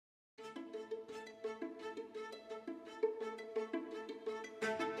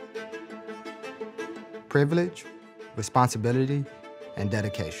privilege, responsibility, and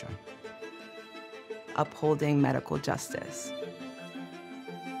dedication. Upholding medical justice.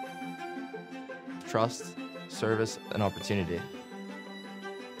 Trust, service, and opportunity.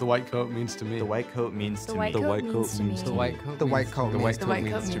 The white coat means to me. The white coat means to me. The white coat means to me. The white coat The white coat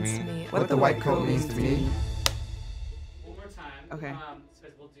means to me. What the white coat means to me. One more time. Okay. So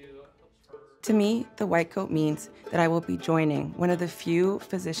we'll do. To me, the white coat means that I will be joining one of the few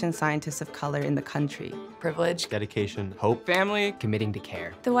physician scientists of color in the country. Privilege. Dedication, hope, family, committing to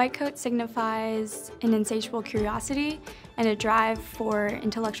care. The white coat signifies an insatiable curiosity and a drive for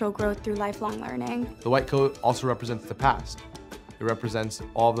intellectual growth through lifelong learning. The white coat also represents the past. It represents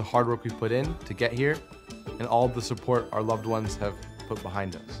all the hard work we put in to get here and all the support our loved ones have put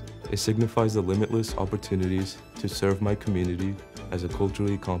behind us. It signifies the limitless opportunities to serve my community as a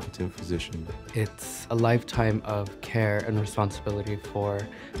culturally competent physician. It's a lifetime of care and responsibility for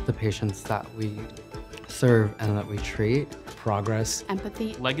the patients that we serve and that we treat. Progress.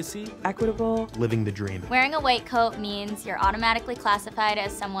 Empathy. Legacy. Equitable. living the dream. Wearing a white coat means you're automatically classified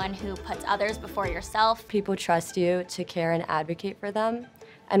as someone who puts others before yourself. People trust you to care and advocate for them,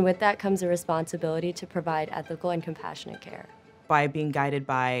 and with that comes a responsibility to provide ethical and compassionate care. By being guided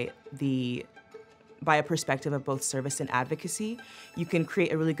by a perspective of both service and advocacy, you can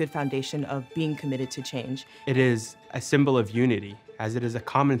create a really good foundation of being committed to change. It is a symbol of unity, as it is a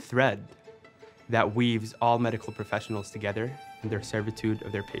common thread that weaves all medical professionals together in their servitude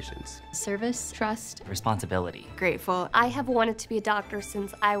of their patients. Service, Trust. Responsibility. Grateful. I have wanted to be a doctor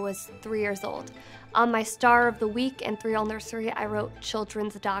since I was 3 years old. On my Star of the Week and 3L Nursery, I wrote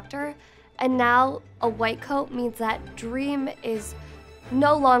Children's Doctor. And now a white coat means that dream is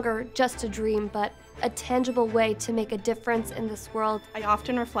no longer just a dream, but a tangible way to make a difference in this world. I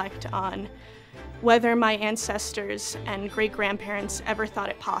often reflect on whether my ancestors and great-grandparents ever thought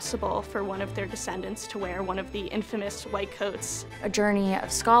it possible for one of their descendants to wear one of the infamous white coats. a journey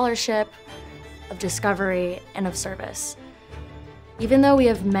of scholarship, of discovery, and of service. Even though we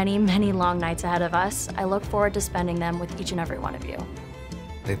have many, many long nights ahead of us, I look forward to spending them with each and every one of you.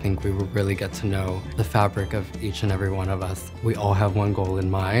 I think we will really get to know the fabric of each and every one of us. We all have one goal in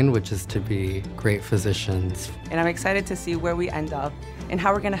mind, which is to be great physicians. And I'm excited to see where we end up and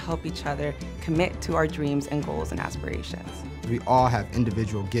how we're going to help each other commit to our dreams and goals and aspirations. We all have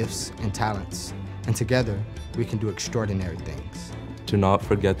individual gifts and talents, and together we can do extraordinary things. To not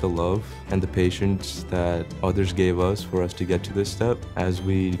forget the love and the patience that others gave us for us to get to this step as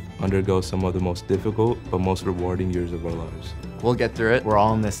we undergo some of the most difficult but most rewarding years of our lives. We'll get through it. We're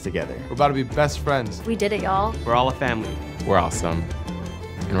all in this together. We're about to be best friends. We did it, y'all. We're all a family. We're awesome.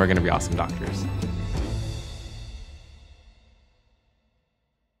 And we're going to be awesome doctors.